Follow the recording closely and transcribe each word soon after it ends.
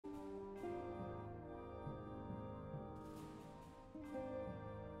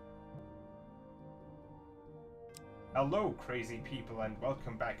Hello, crazy people, and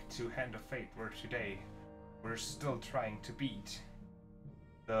welcome back to Hand of Fate, where today we're still trying to beat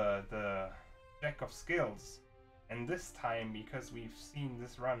the deck of skills. And this time, because we've seen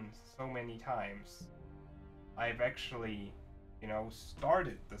this run so many times, I've actually,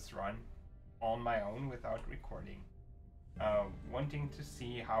 started this run on my own without recording, wanting to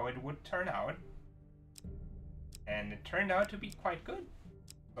see how it would turn out. And it turned out to be quite good.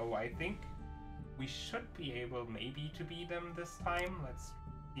 So I think we should be able maybe to beat them this time. Let's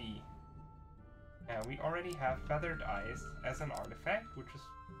see. We already have Feathered Eyes as an artifact, which is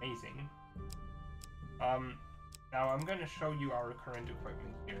amazing. Now I'm gonna show you our current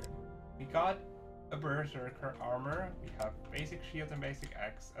equipment here. We got a Berserker armor, we have basic shield and basic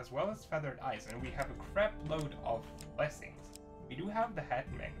axe, as well as Feathered Eyes, and we have a crap load of blessings. We do have the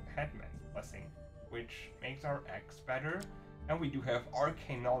Headman's Blessing, which makes our axe better. And we do have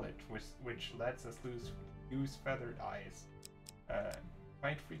Arcane Knowledge, which lets us use Feathered Eyes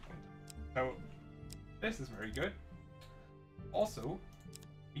quite frequently. So this is very good. Also,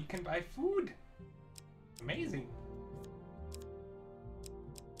 we can buy food. Amazing.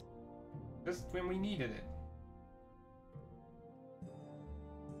 Just when we needed it.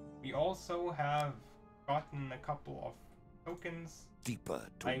 We also have gotten a couple of tokens. Deeper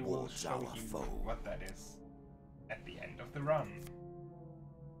I will towards show our you foe. what that is at the end of the run.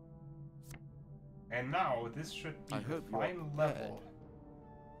 And now this should be the final level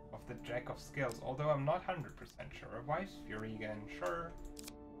of the Jack of Skills, although I'm not 100% sure. A Wise Fury again, sure.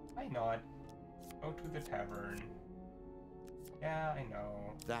 Why not? Go to the tavern. Yeah, I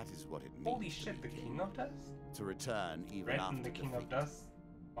know. That is what it means. Holy shit, the King of Dust? To return even Threaten after the King of defeat. Dust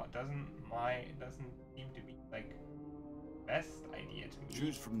doesn't seem to be like best idea to me.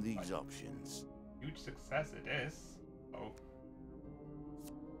 Choose from these options. Huge success it is.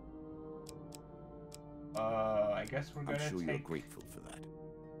 I guess we're gonna I'm sure take you're grateful for that.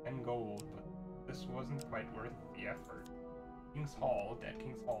 10 gold, but this wasn't quite worth the effort. King's Hall, Dead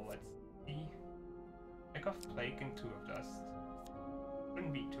King's Hall, let's see. Deck of Plague and Two of Dust.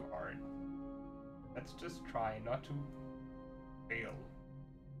 Shouldn't be too hard. Let's just try not to fail.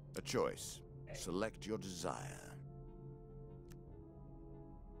 A choice. Okay. Select your desire.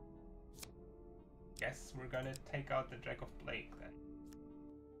 Guess we're gonna take out the Jack of Plague then.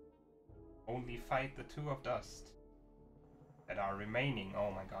 Only fight the Two of Dust that are remaining. Oh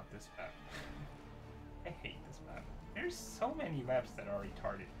my god, this map. I hate this map. There's so many maps that are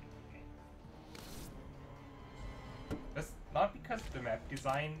retarded in this game. Just not because of the map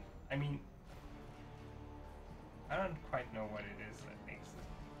design. I mean, I don't quite know what it is that makes it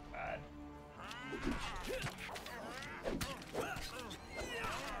bad.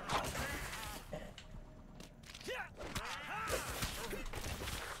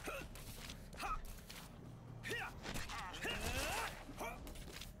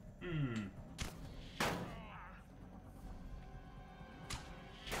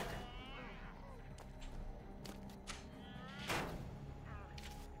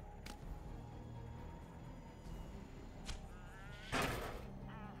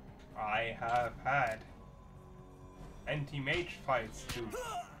 I have had anti-mage fights too.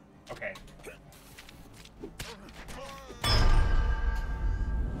 Okay. Took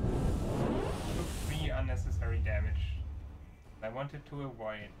 3 unnecessary damage. I wanted to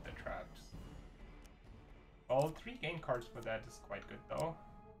avoid the traps. All 3 gain cards for that is quite good though.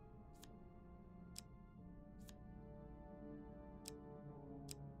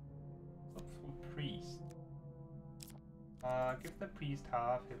 Hopeful Priest. Give the priest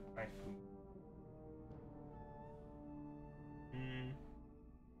half hit my food.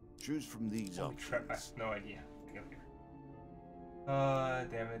 Choose from these Holy crap, I have options. no idea.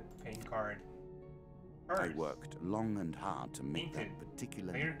 Damn it, pain card. I Curse. worked long and hard to make Painted. that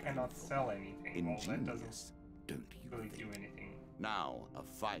particularly Player cannot painful. sell anything. Well, that doesn't Ingenious, don't you really think? do anything. Now, a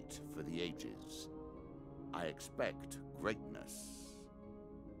fight for the ages. I expect greatness.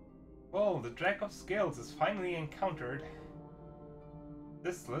 Well, the Jack of Scales is finally encountered.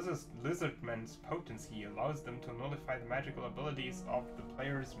 This lizardman's potency allows them to nullify the magical abilities of the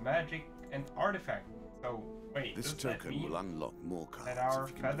player's magic and artifact. So, wait, This does that token mean will unlock more cards that our if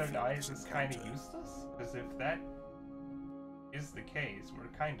you can Feathered defeat Eyes this is kind of encounter. useless? Because if that is the case, we're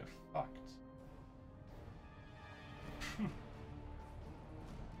kind of fucked.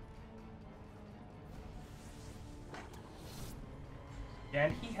 Yeah,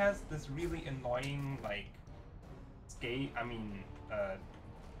 and he has this really annoying, like,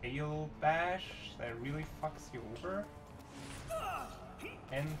 tail bash that really fucks you over.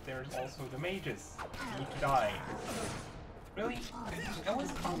 And there's also the mages. You need to die. Really? I was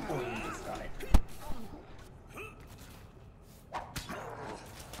comboing this guy.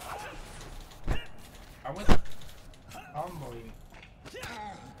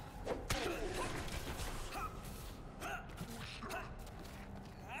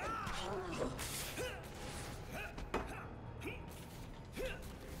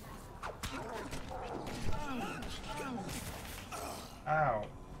 Ow.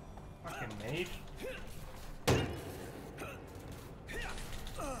 Fucking mage.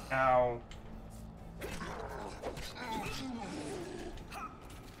 Ow.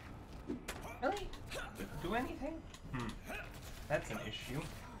 Really? Do anything? That's an issue.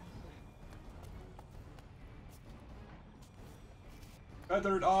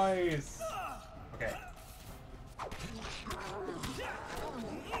 Feathered eyes! Okay.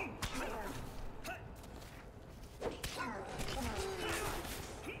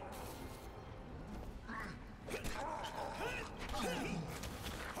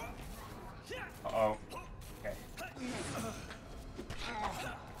 Uh-oh. Okay.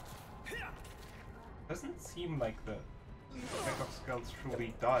 Doesn't seem like the Jack of Skills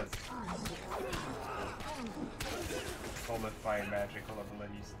truly does nullify magical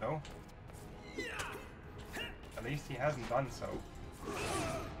abilities, though. At least he hasn't done so.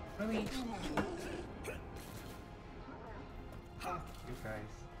 Really? Fuck you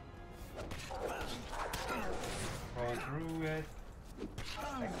guys. Roll through it.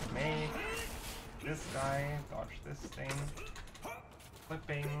 Like me. This guy. Dodge this thing.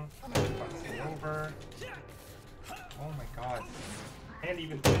 Flipping. Bouncing over. Oh my god. Can't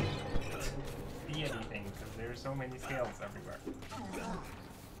even see anything because there's so many scales everywhere.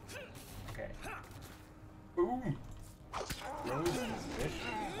 Okay. Boom! Rose is vicious.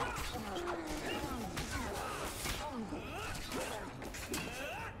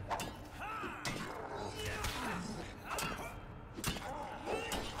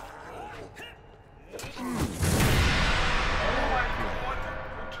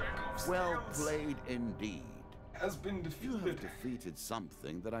 Well played indeed. Has been You defeated. have defeated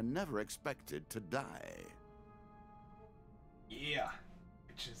something that I never expected to die. Yeah,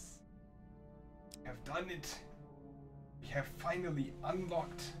 bitches. We have done it. We have finally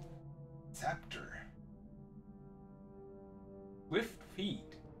unlocked Scepter. Swift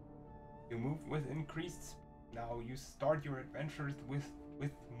feet. You move with increased speed. Now you start your adventures with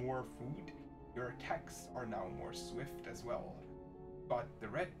more food. Your attacks are now more swift as well. But the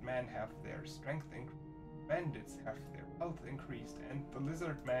red men have their strength increased. Bandits have their health increased, and the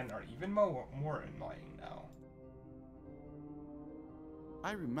lizard men are even more annoying now.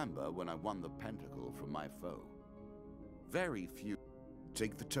 I remember when I won the pentacle from my foe. Very few.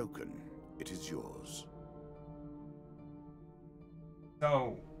 Take the token. It is yours.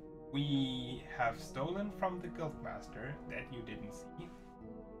 So, we have stolen from the Guildmaster that you didn't see,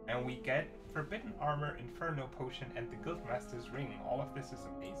 and we get Forbidden Armor, Inferno Potion, and the Guildmaster's Ring. All of this is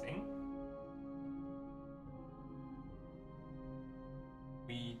amazing.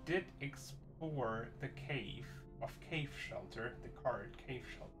 We did explore the cave of Cave Shelter, the card Cave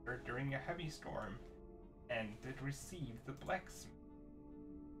Shelter, during a heavy storm, and did receive the blacksmith.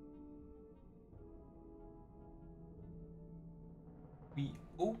 We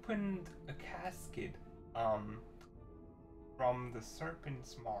opened a casket from the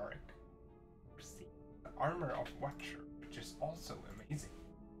Serpent's Mark, received the Armor of Watcher, which is also amazing.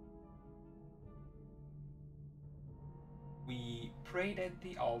 We prayed at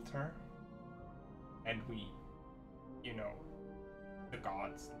the altar, and we, you know, the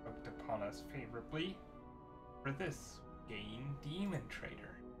gods looked upon us favorably. For this, gain Demon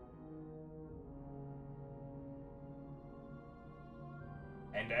Trader.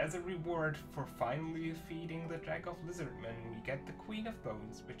 And as a reward for finally defeating the Jack of Lizardmen, we get the Queen of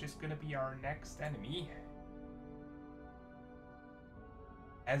Bones, which is gonna be our next enemy.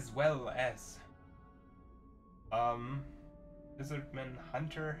 As well as Lizardman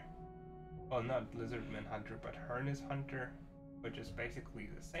Hunter. Well, not Lizardman Hunter, but Harness Hunter, which is basically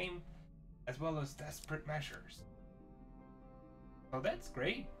the same, as well as Desperate Measures. So that's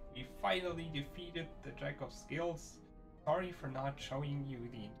great. We finally defeated the Jack of Skills. Sorry for not showing you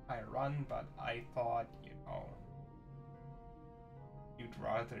the entire run, but I thought, you know, you'd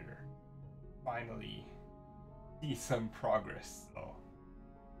rather finally see some progress, so.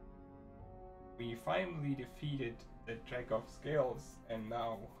 We finally defeated the Jack of Scales, and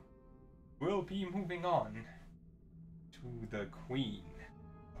now we'll be moving on to the Queen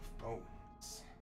of Bones.